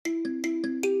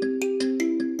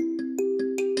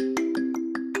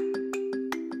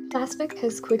Plastic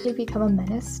has quickly become a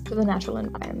menace to the natural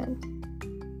environment.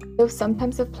 Though some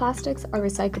types of plastics are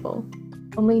recyclable,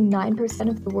 only 9%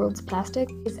 of the world's plastic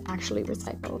is actually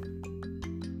recycled.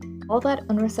 All that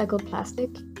unrecycled plastic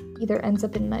either ends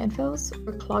up in landfills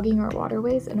or clogging our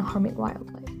waterways and harming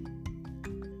wildlife.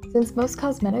 Since most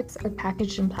cosmetics are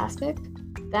packaged in plastic,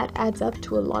 that adds up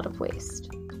to a lot of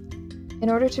waste.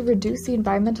 In order to reduce the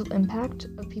environmental impact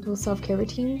of people's self-care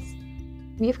routines,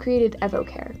 we have created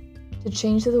EvoCare to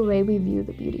change the way we view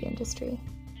the beauty industry.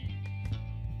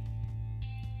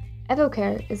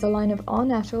 EvoCare is a line of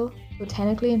all-natural,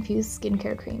 botanically infused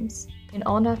skincare creams in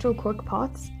all-natural cork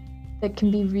pots that can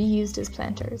be reused as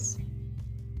planters.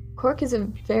 Cork is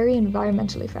very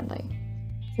environmentally friendly,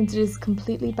 since it is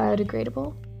completely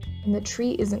biodegradable and the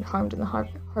tree isn't harmed in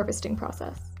the harvesting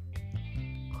process.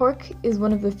 Cork is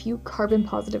one of the few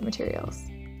carbon-positive materials.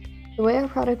 The way our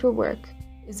product will work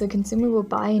is the consumer will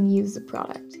buy and use the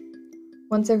product.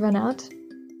 Once they run out,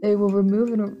 they will remove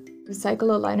and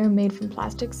recycle a liner made from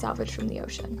plastic salvaged from the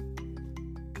ocean.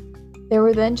 They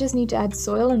will then just need to add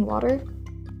soil and water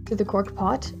to the cork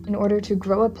pot in order to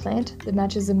grow a plant that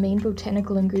matches the main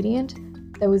botanical ingredient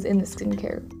that was in the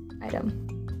skincare item.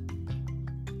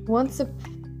 Once the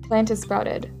plant is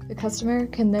sprouted, the customer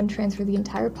can then transfer the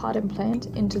entire pot and plant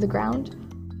into the ground,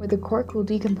 where the cork will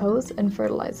decompose and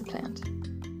fertilize the plant.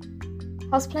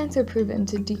 Houseplants are proven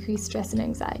to decrease stress and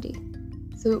anxiety,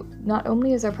 so not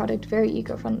only is our product very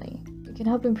eco-friendly, it can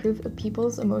help improve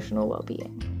people's emotional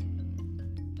well-being.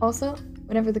 Also,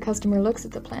 whenever the customer looks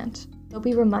at the plant, they'll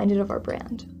be reminded of our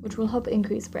brand, which will help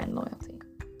increase brand loyalty.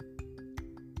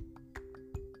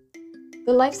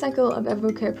 The life cycle of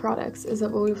EvoCare products is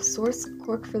that we'll source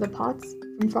cork for the pots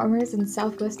from farmers in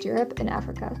Southwest Europe and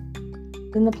Africa.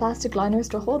 Then the plastic liners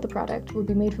to hold the product will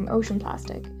be made from ocean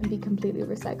plastic and be completely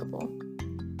recyclable.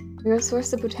 We will source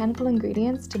the botanical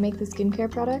ingredients to make the skincare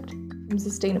product from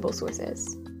sustainable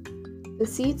sources. The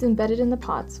seeds embedded in the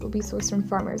pots will be sourced from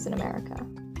farmers in America.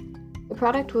 The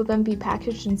product will then be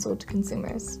packaged and sold to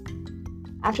consumers.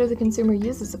 After the consumer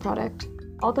uses the product,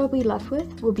 all they'll be left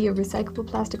with will be a recyclable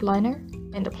plastic liner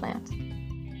and a plant.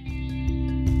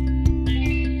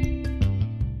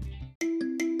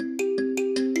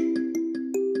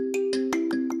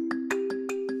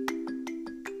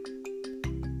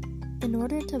 In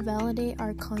order to validate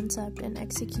our concept and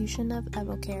execution of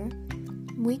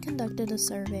EvoCare, we conducted a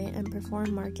survey and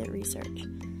performed market research.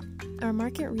 Our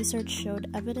market research showed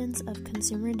evidence of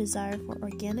consumer desire for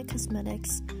organic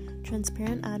cosmetics,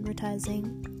 transparent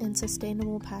advertising, and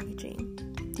sustainable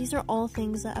packaging. These are all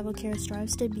things that EvoCare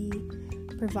strives to be,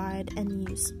 provide, and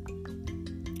use.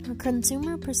 Our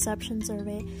consumer perception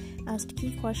survey asked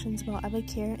key questions about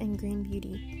EvoCare and green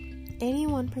beauty.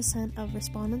 81% of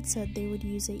respondents said they would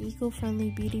use an eco-friendly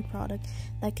beauty product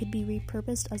that could be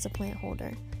repurposed as a plant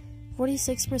holder.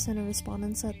 46% of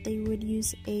respondents said they would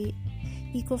use a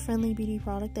eco-friendly beauty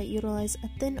product that utilized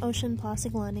a thin ocean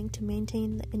plastic lining to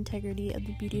maintain the integrity of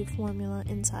the beauty formula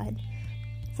inside.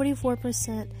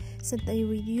 44% said they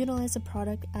would utilize the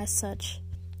product as such.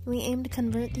 We aim to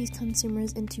convert these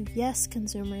consumers into yes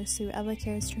consumers through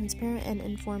EvoCare's transparent and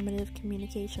informative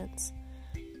communications.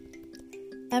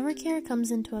 EvoCare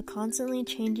comes into a constantly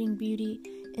changing beauty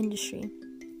industry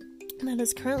that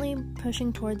is currently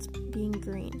pushing towards being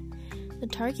green. The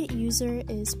target user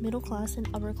is middle-class and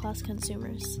upper-class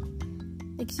consumers.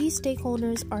 The key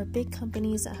stakeholders are big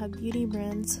companies that have beauty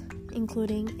brands,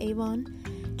 including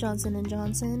Avon, Johnson &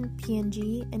 Johnson,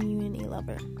 P&G, and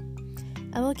Unilever.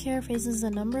 EvoCare faces a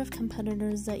number of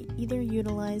competitors that either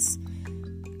utilize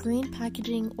green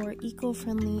packaging or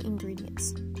eco-friendly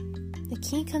ingredients. The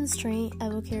key constraint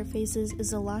EvoCare faces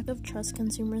is the lack of trust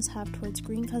consumers have towards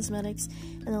green cosmetics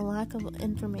and the lack of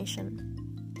information.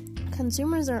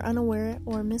 Consumers are unaware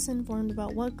or misinformed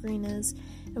about what green is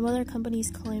and whether companies'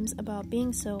 claims about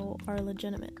being so are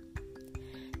legitimate.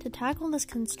 To tackle this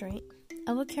constraint,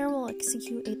 EvoCare will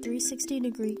execute a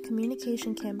 360-degree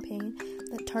communication campaign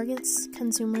that targets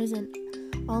consumers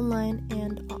online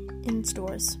and in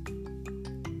stores.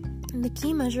 And the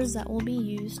key measures that will be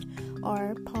used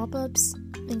are pop-ups,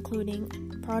 including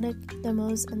product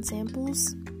demos and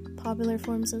samples, popular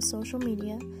forms of social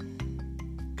media,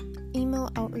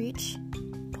 email outreach,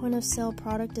 point-of-sale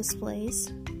product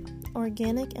displays,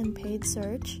 organic and paid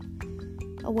search,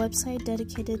 a website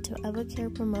dedicated to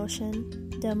EvoCare promotion,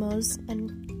 demos,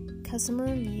 and customer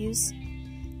reviews,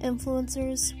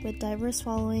 influencers with diverse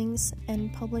followings,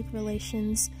 and public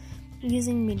relations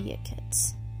using media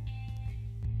kits.